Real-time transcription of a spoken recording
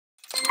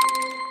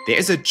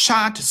There's a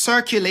chart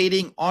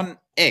circulating on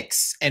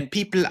X, and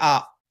people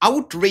are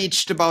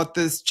outraged about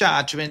this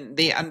chart when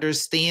they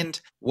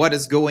understand what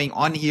is going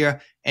on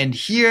here. And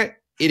here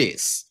it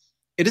is.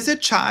 It is a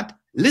chart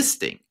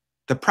listing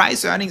the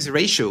price earnings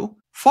ratio,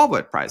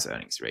 forward price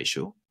earnings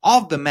ratio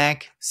of the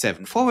Mag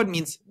 7. Forward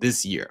means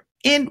this year.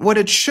 And what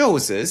it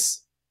shows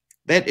is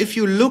that if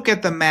you look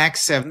at the Mag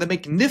 7, the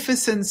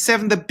Magnificent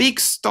 7, the big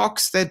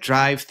stocks that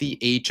drive the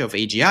age of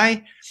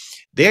AGI,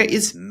 there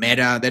is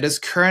Meta that is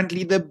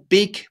currently the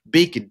big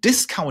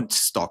discount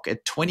stock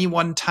at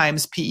 21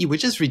 times PE,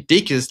 which is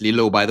ridiculously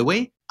low, by the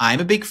way.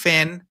 I'm a big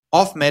fan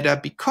of Meta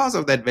because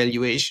of that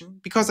valuation,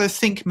 because I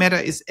think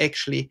Meta is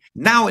actually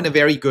now in a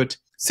very good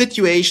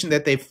situation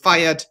that they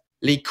fired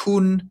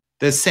LeCun,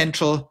 the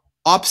central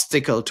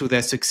obstacle to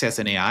their success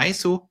in AI.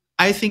 So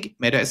I think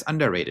Meta is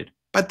underrated.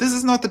 But this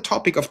is not the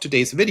topic of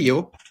today's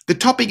video. The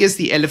topic is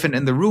the elephant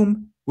in the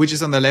room, which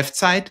is on the left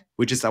side,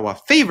 which is our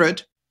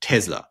favorite,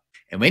 Tesla.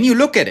 And when you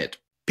look at it,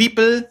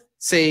 people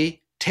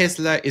say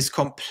Tesla is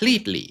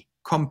completely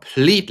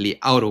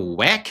out of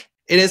whack.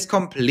 It is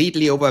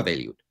completely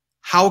overvalued.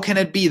 How can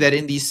it be that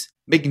in these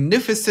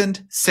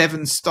magnificent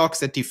 7 stocks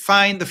that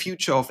define the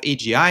future of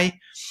AGI,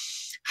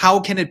 how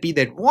can it be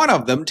that one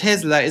of them,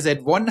 Tesla, is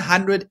at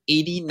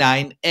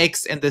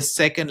 189x and the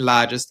second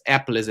largest,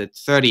 Apple, is at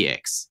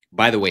 30x?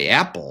 By the way,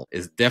 Apple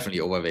is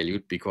definitely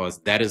overvalued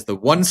because that is the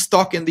one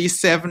stock in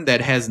these 7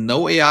 that has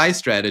no AI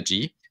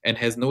strategy and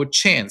has no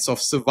chance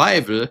of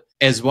survival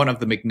as one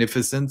of the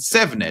Magnificent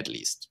 7 at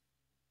least.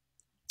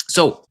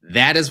 So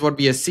that is what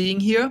we are seeing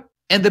here.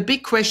 And the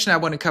big question I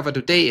want to cover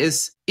today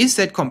is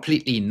that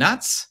completely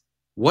nuts?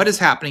 What is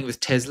happening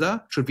with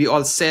Tesla? Should we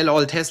all sell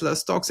all Tesla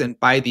stocks and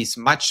buy these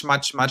much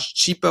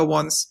cheaper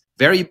ones?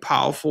 Very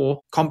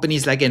powerful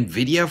companies like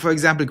Nvidia, for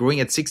example,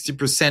 growing at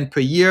 60% per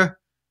year.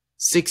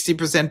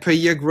 60% per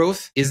year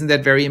growth. Isn't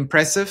that very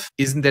impressive?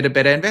 Isn't that a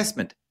better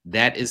investment?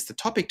 That is the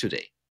topic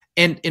today.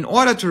 And in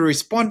order to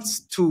respond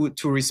to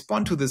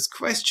this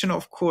question,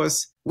 of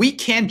course, we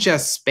can't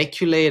just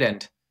speculate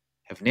and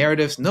have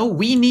narratives. No,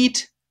 we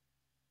need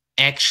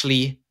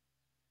actually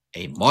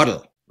a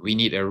model. We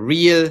need a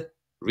real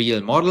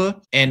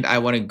model. And I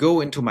want to go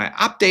into my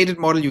updated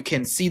model. You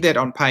can see that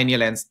on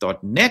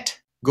pioneerlens.net.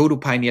 Go to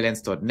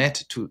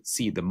pioneerlens.net to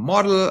see the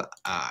model.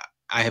 I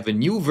have a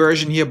new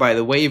version here, by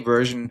the way,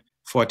 version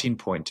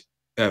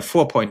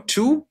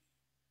 4.2,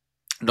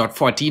 not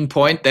 14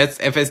 point, that's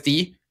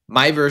FSD.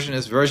 My version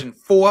is version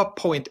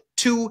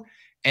 4.2,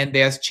 and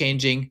there's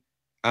changing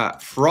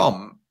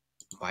from,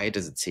 why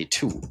does it say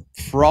 2?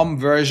 From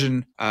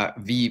version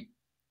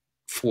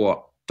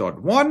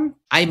v4.1.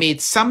 I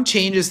made some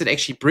changes that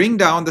actually bring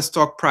down the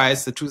stock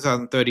price, the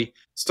 2030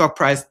 stock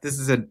price. This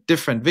is a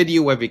different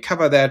video where we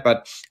cover that,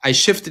 but I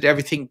shifted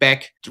everything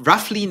back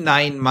roughly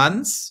 9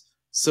 months.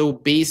 So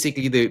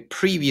basically the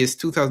previous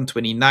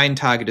 2029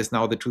 target is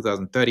now the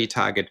 2030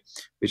 target,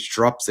 which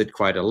drops it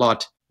quite a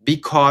lot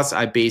because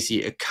I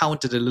basically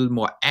accounted a little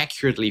more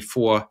accurately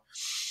for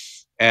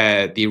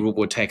the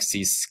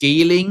robotaxi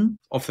scaling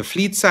of the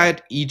fleet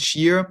side each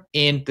year,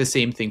 and the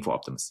same thing for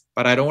Optimus.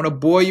 But I don't want to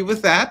bore you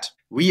with that.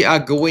 We are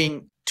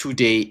going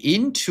today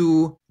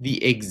into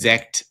the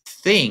exact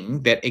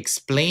thing that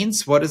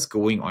explains what is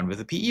going on with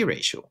the PE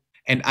ratio.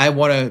 And I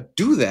want to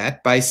do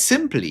that by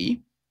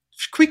simply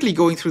quickly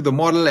going through the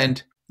model.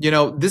 And,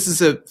 this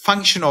is a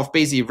function of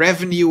basically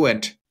revenue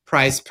and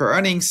price per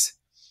earnings.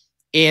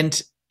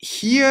 And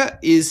here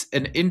is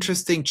an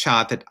interesting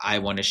chart that I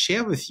want to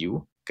share with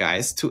you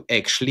guys to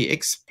actually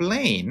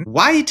explain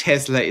why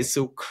Tesla is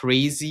so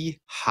crazy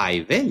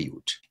high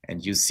valued.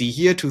 And you see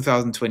here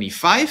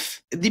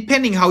 2025,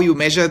 depending how you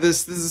measure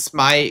this, this is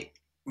my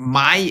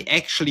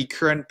actually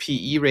current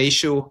PE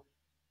ratio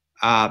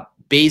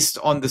based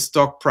on the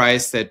stock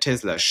price that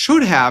Tesla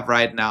should have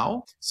right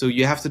now. So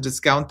you have to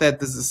discount that.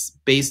 This is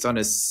based on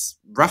a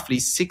roughly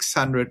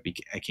 600,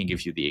 I can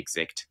give you the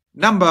exact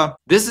number.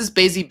 This is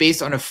basically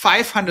based on a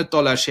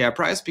 $500 share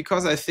price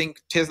because I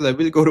think Tesla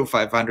will go to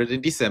 500 in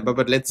December,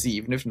 but let's see,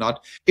 even if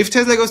not. If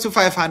Tesla goes to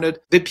 500,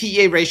 the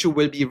PE ratio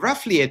will be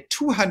roughly at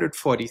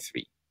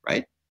 243,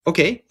 right?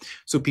 Okay,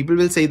 so people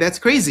will say that's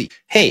crazy.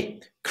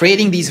 Hey,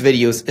 creating these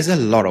videos is a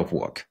lot of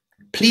work.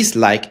 Please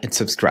like and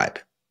subscribe.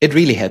 It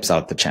really helps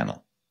out the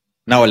channel.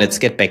 Now let's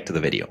get back to the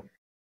video.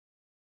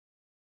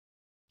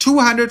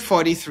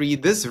 243,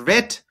 this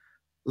red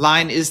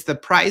line is the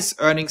price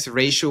earnings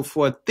ratio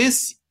for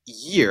this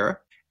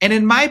year. And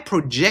in my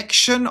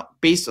projection,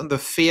 based on the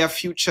fair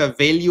future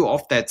value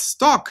of that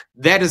stock,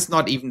 that is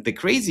not even the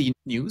crazy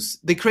news.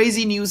 The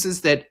crazy news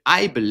is that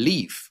I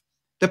believe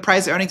the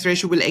price earnings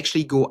ratio will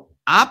actually go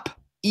up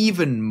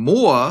even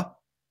more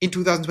in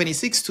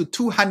 2026 to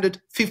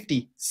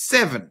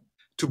 257.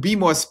 To be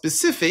more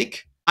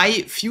specific,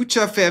 my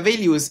future fair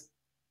value is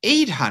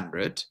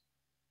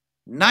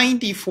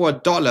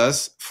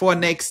 $894 for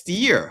next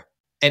year.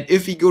 And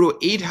if we go to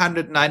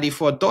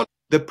 $894,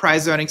 the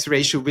price earnings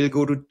ratio will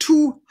go to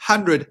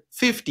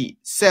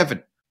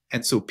 257.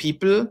 And so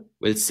people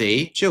will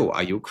say, Joe,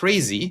 are you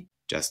crazy?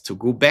 Just to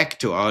go back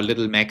to our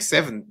little Mag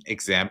 7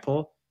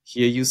 example,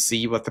 here you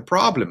see what the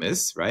problem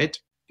is, right?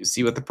 You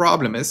see what the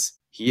problem is.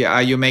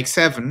 Here you make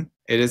 7.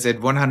 It is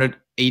at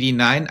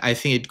 189. I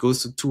think it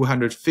goes to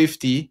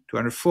 250,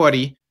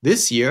 240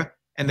 this year,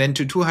 and then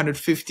to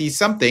 250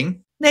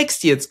 something.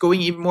 Next year, it's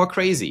going even more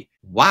crazy.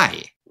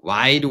 Why?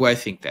 Why do I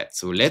think that?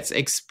 So let's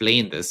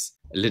explain this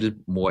a little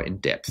more in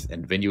depth.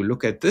 And when you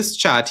look at this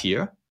chart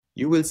here,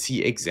 you will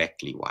see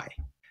exactly why.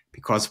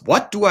 Because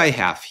what do I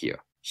have here?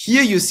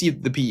 Here you see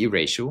the PE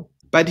ratio,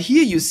 but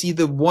here you see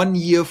the 1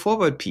 year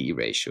forward PE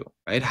ratio,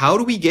 right? How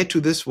do we get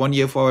to this 1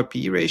 year forward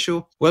PE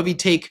ratio? Well, we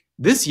take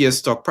this year's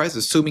stock price,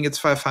 assuming it's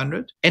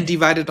 500, and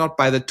divide it not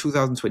by the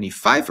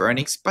 2025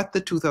 earnings, but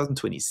the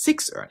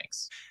 2026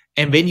 earnings.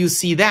 And when you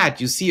see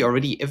that, you see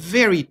already a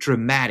very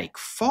dramatic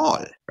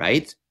fall,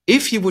 right?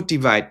 If you would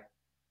divide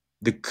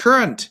the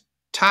current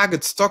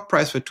target stock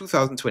price for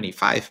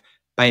 2025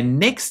 by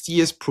next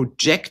year's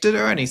projected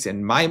earnings,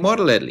 in my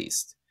model at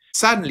least,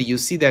 suddenly you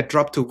see that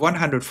drop to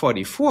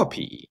 144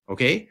 PE,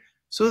 okay?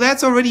 So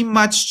that's already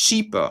much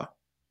cheaper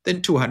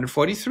than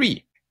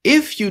 243.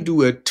 If you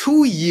do a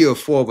 2-year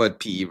forward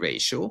PE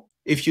ratio,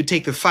 if you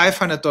take the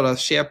 $500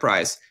 share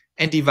price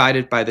and divide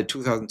it by the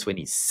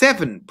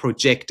 2027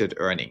 projected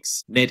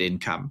earnings, net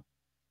income,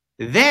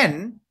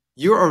 then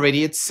you're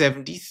already at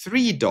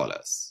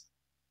 $73.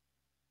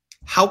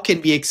 How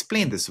can we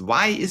explain this?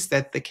 Why is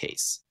that the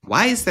case?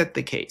 Why is that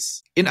the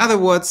case? In other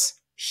words,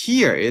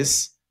 here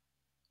is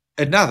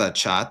another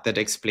chart that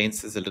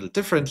explains this a little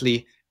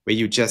differently, where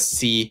you just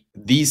see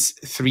these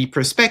 3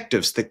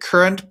 perspectives: the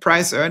current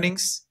price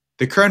earnings,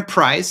 the current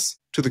price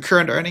to the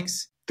current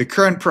earnings, the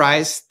current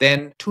price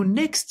then to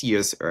next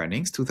year's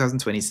earnings,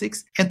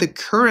 2026, and the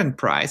current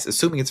price,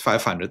 assuming it's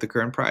 500, the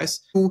current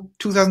price to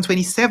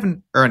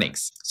 2027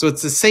 earnings. So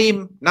it's the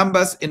same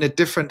numbers in a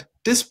different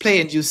display,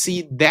 and you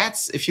see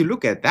that's, if you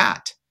look at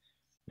that,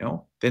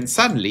 then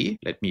suddenly,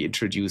 let me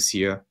introduce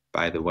here,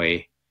 by the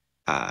way,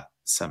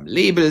 some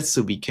labels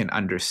so we can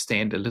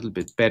understand a little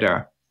bit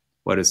better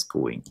what is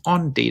going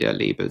on. Data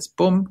labels,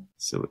 boom.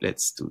 So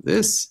let's do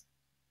this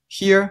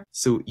here.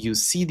 So you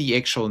see the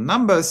actual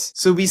numbers.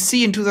 So we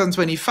see in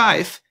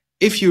 2025,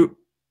 if you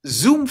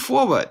zoom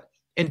forward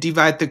and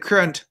divide the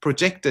current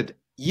projected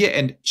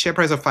year-end share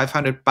price of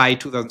 500 by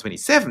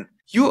 2027,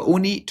 you're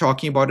only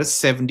talking about a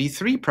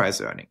 73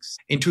 price earnings.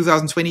 In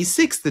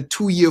 2026, the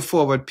 2-year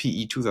forward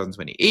PE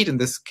 2028, in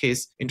this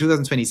case, in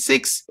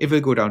 2026, it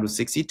will go down to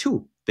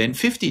 62, then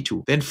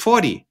 52, then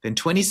 40, then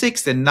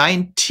 26, then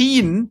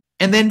 19,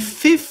 and then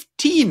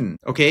 15,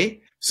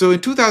 okay? So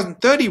in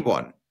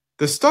 2031,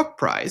 the stock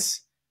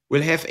price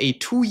will have a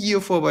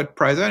 2-year forward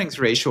price earnings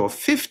ratio of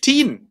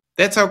 15.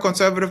 That's how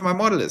conservative my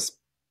model is.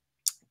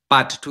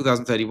 But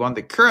 2031,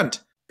 the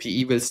current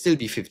PE will still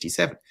be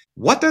 57.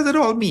 What does it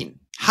all mean?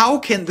 How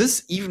can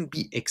this even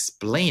be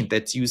explained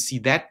that you see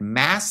that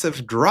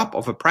massive drop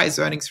of a price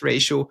earnings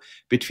ratio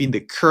between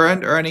the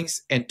current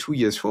earnings and 2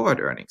 years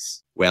forward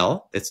earnings?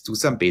 Well, let's do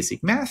some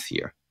basic math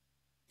here.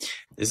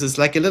 This is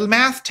like a little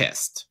math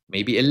test,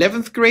 maybe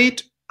 11th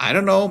grade, I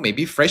don't know,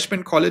 maybe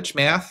freshman college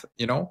math,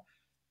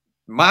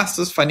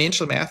 master's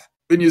financial math.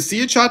 When you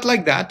see a chart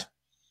like that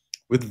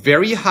with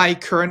very high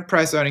current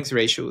price earnings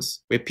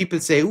ratios, where people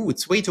say, ooh,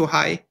 it's way too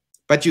high,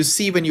 but you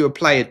see when you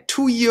apply a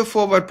 2-year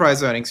forward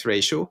price earnings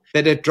ratio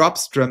that it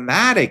drops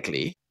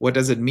dramatically. What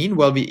does it mean?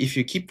 Well, if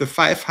you keep the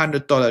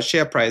 $500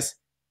 share price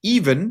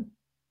even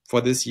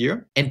for this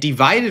year and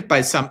divide it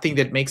by something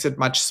that makes it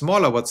much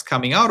smaller, what's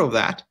coming out of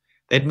that,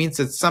 that means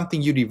that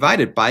something you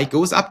divided by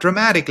goes up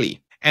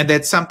dramatically. And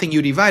that something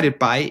you divided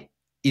by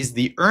is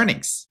the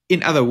earnings.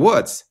 In other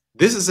words,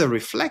 this is a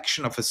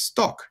reflection of a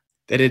stock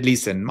that, at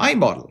least in my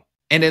model,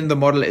 and in the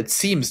model, it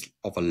seems,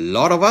 of a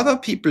lot of other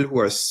people who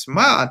are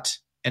smart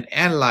and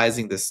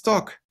analyzing the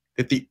stock,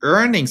 that the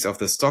earnings of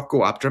the stock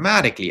go up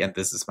dramatically. And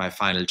this is my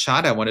final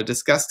chart I want to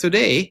discuss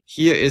today.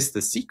 Here is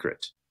the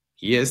secret.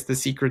 Here is the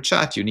secret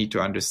chart you need to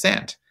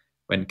understand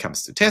when it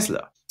comes to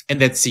Tesla.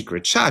 And that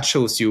secret chart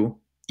shows you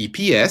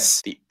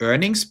EPS, the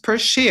earnings per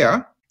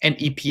share, and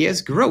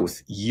EPS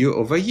growth year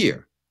over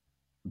year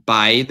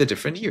by the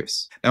different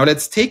years. Now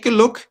let's take a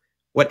look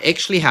what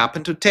actually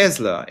happened to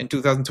Tesla in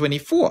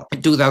 2024.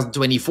 In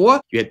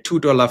 2024, you had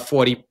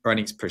 $2.40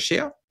 earnings per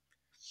share.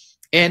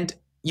 And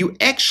you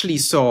actually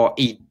saw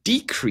a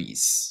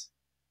decrease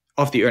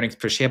of the earnings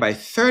per share by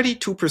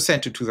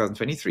 32% to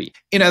 2023.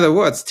 In other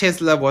words,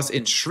 Tesla was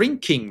in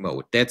shrinking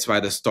mode. That's why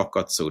the stock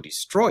got so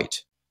destroyed.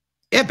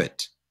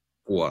 EBIT,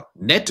 or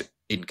net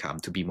income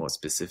to be more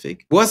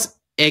specific, was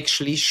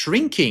actually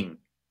shrinking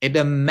at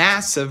a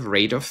massive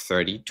rate of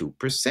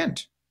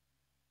 32%.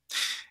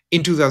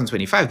 In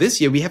 2025,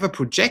 this year, we have a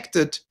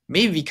projected,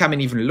 maybe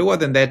coming even lower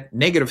than that,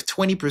 negative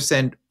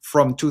 20%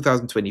 from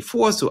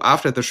 2024. So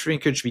after the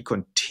shrinkage, we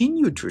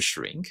continue to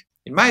shrink.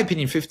 In my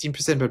opinion,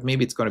 15%, but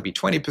maybe it's going to be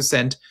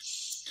 20%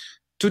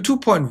 to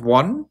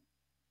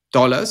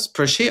 $2.1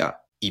 per share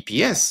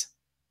EPS.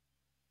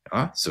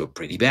 So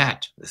pretty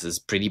bad. This is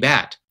pretty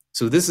bad.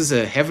 So this is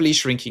a heavily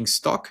shrinking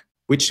stock,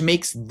 which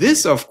makes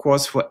this, of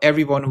course, for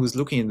everyone who's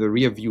looking in the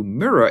rear view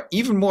mirror,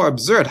 even more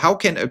absurd. How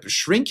can a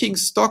shrinking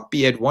stock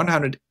be at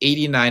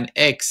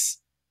 189x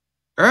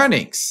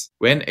earnings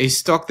when a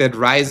stock that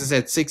rises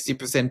at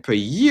 60% per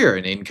year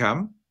in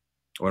income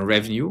or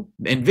revenue,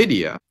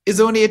 Nvidia,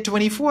 is only at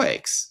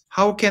 24x.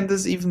 How can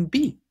this even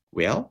be?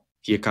 Well,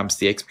 here comes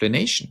the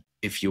explanation.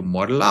 If you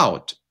model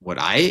out what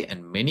I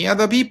and many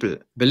other people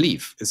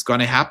believe is going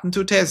to happen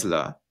to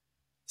Tesla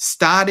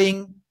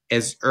starting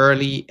as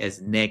early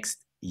as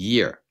next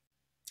year,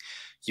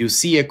 you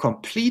see a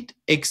complete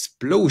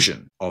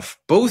explosion of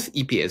both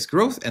EPS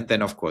growth and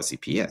then, of course,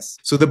 EPS.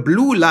 So the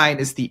blue line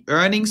is the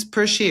earnings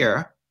per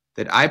share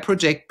that I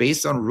project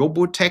based on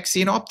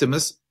Robotaxi and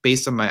Optimus,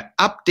 based on my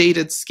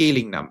updated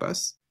scaling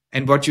numbers.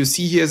 And what you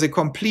see here is a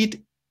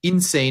complete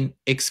insane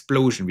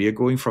explosion. We are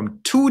going from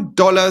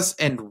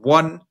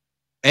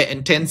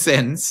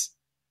 $2.10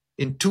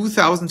 in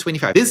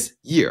 2025. This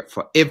year,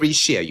 for every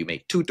share you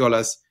make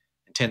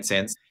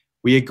 $2.10,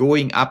 we are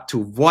going up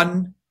to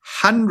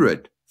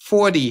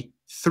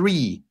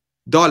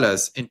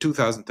 $143 in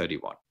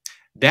 2031.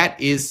 That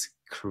is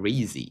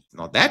crazy.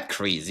 Not that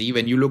crazy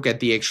when you look at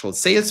the actual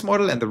sales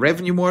model and the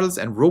revenue models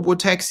and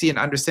Robotaxi and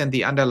understand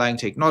the underlying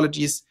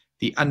technologies,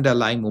 the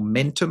underlying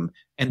momentum,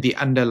 and the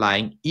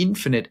underlying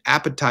infinite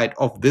appetite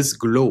of this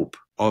globe,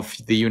 of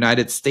the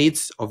United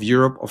States, of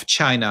Europe, of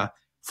China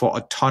for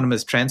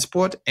autonomous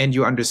transport. And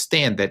you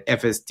understand that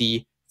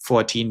FSD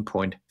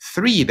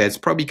 14.3, that's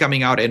probably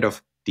coming out end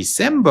of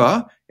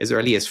December, as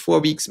early as 4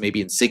 weeks,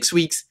 maybe in 6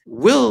 weeks,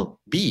 will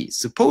be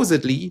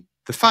supposedly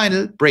the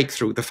final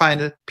breakthrough, the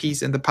final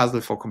piece in the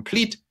puzzle for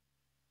complete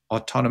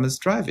autonomous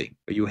driving.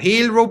 You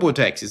hail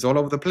robotaxis all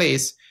over the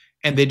place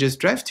and they just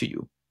drive to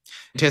you.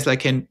 Tesla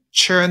can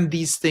churn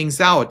these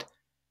things out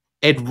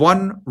at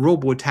one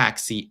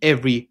robotaxi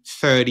every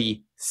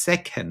 30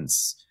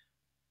 seconds.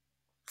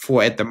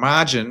 For at the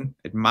margin,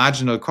 at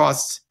marginal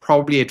costs,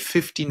 probably at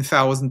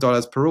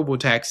 $15,000 per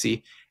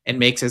robotaxi, and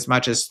makes as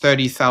much as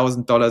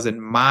 $30,000 in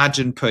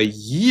margin per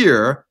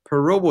year per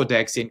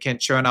robotaxi and can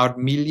churn out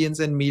millions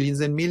and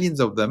millions and millions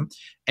of them.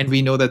 And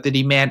we know that the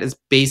demand is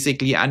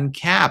basically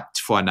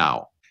uncapped for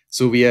now.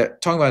 So we are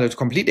talking about a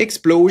complete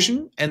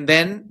explosion, and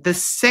then the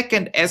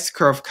second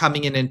S-curve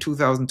coming in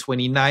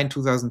 2029,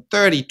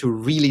 2030 to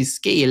really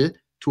scale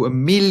to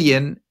 1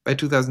 million by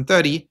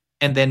 2030,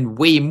 and then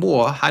way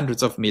more,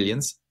 hundreds of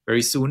millions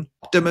very soon.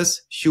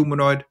 Optimus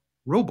humanoid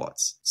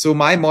robots. So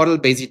my model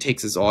basically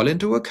takes this all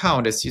into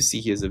account. As you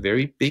see, here's a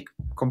very big,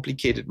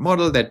 complicated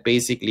model that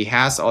basically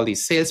has all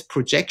these sales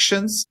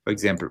projections. For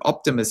example,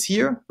 Optimus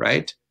here,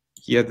 right?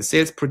 Here are the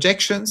sales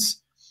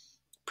projections.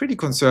 Pretty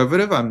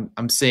conservative.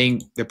 I'm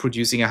saying they're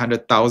producing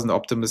 100,000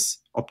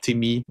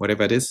 Optimi,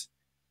 whatever it is,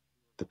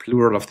 the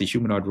plural of the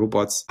humanoid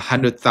robots,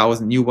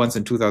 100,000 new ones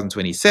in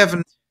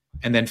 2027,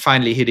 and then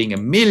finally hitting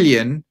 1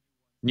 million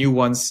new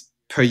ones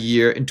per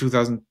year in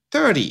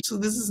 2030. So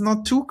this is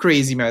not too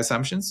crazy, my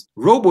assumptions.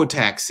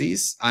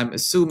 Robotaxis, I'm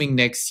assuming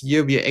next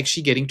year we are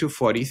actually getting to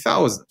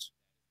 40,000.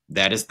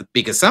 That is the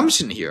big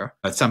assumption here.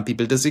 But some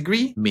people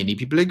disagree. Many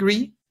people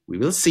agree. We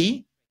will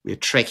see. We're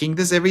tracking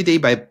this every day.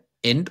 By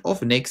end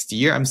of next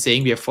year, I'm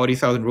saying we have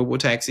 40,000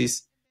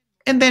 robotaxis.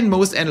 And then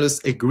most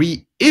analysts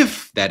agree,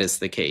 if that is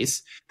the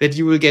case, that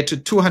you will get to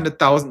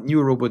 200,000 new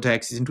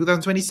robotaxis in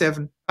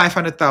 2027,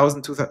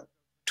 500,000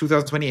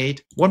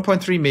 2028,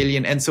 1.3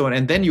 million, and so on.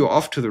 And then you're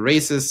off to the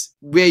races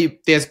where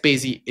there's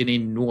basically an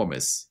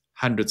enormous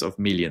hundreds of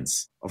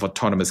millions of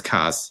autonomous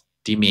cars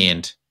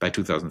demand by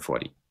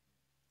 2040.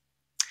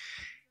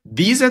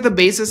 These are the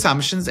base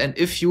assumptions. And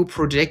if you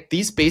project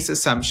these base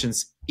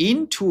assumptions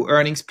into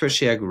earnings per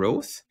share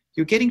growth,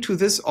 you're getting to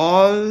this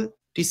all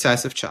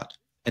decisive chart.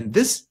 And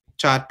this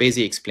chart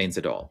basically explains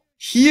it all.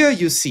 Here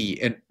you see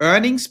an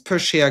earnings per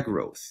share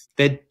growth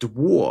that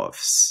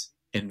dwarfs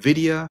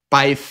Nvidia,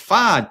 by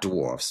far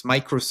dwarfs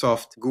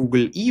Microsoft,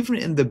 Google, even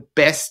in the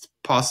best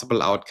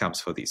possible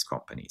outcomes for these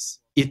companies.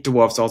 It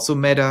dwarfs also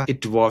Meta,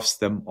 it dwarfs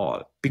them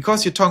all.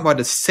 Because you're talking about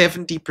a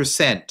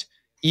 70%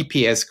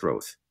 EPS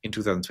growth in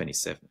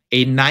 2027,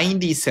 a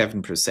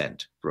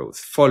 97% growth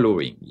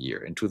following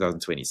year in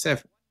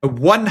 2027, a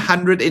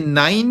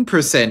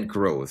 109%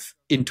 growth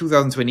in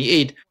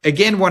 2028,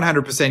 again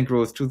 100%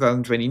 growth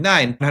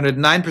 2029,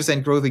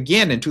 109% growth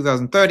again in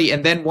 2030,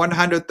 and then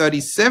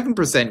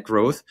 137%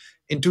 growth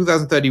in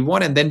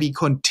 2031, and then we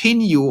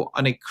continue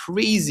on a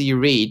crazy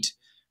rate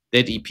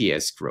that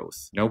EPS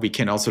growth. Now we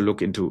can also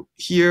look into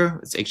here.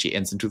 It actually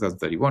ends in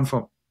 2031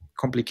 for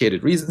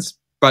complicated reasons,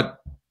 but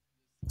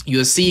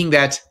you're seeing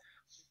that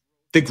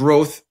the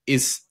growth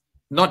is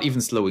not even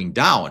slowing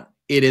down.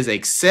 It is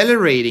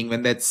accelerating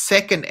when that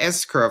second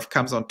S-curve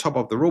comes on top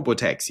of the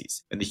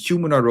robotaxis and the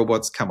humanoid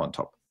robots come on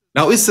top.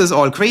 Now, is this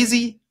all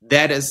crazy?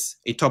 That is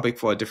a topic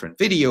for a different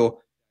video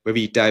where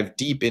we dive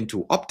deep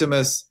into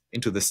Optimus,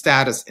 into the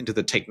status, into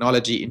the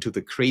technology, into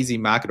the crazy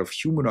market of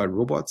humanoid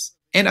robots,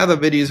 and other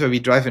videos where we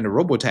drive in a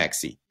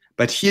robotaxi.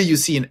 But here you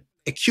see an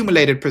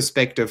accumulated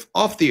perspective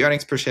of the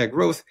earnings per share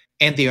growth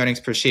and the earnings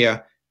per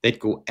share that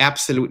go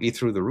absolutely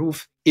through the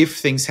roof if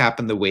things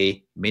happen the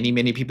way many,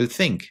 many people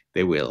think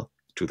they will,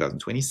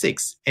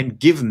 2026. And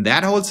given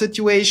that whole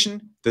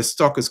situation, the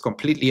stock is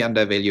completely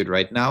undervalued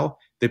right now.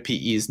 The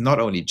PE is not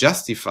only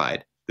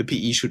justified, the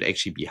PE should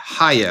actually be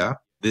higher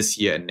this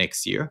year and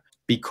next year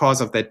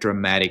because of that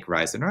dramatic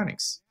rise in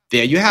earnings.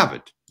 There you have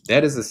it.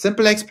 That is a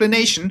simple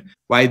explanation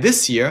why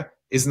this year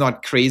is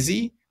not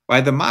crazy,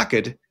 why the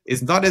market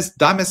is not as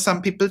dumb as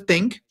some people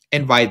think,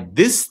 and why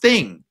this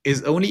thing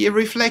is only a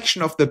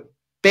reflection of the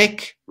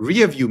back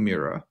rearview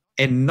mirror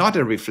and not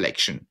a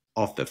reflection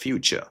of the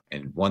future.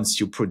 And once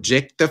you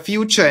project the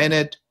future in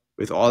it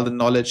with all the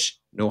knowledge,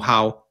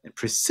 know-how, and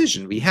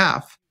precision we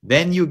have,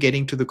 then you're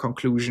getting to the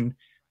conclusion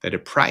that a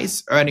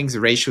price-earnings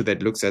ratio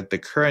that looks at the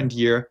current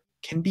year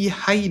can be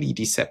highly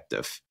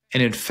deceptive.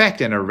 And in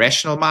fact, in a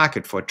rational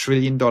market for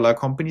trillion-dollar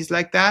companies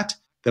like that,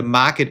 the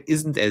market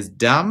isn't as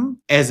dumb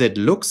as it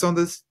looks on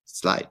this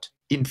slide.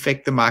 In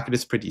fact, the market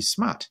is pretty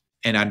smart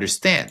and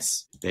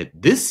understands that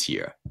this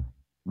year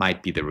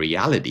might be the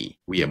reality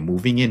we are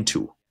moving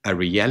into, a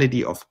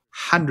reality of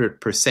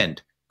 100%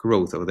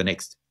 growth over the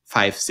next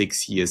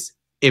 5-6 years,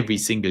 every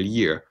single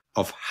year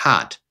of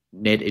hard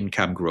net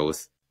income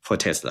growth for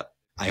Tesla.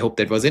 I hope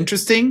that was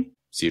interesting.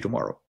 See you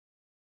tomorrow.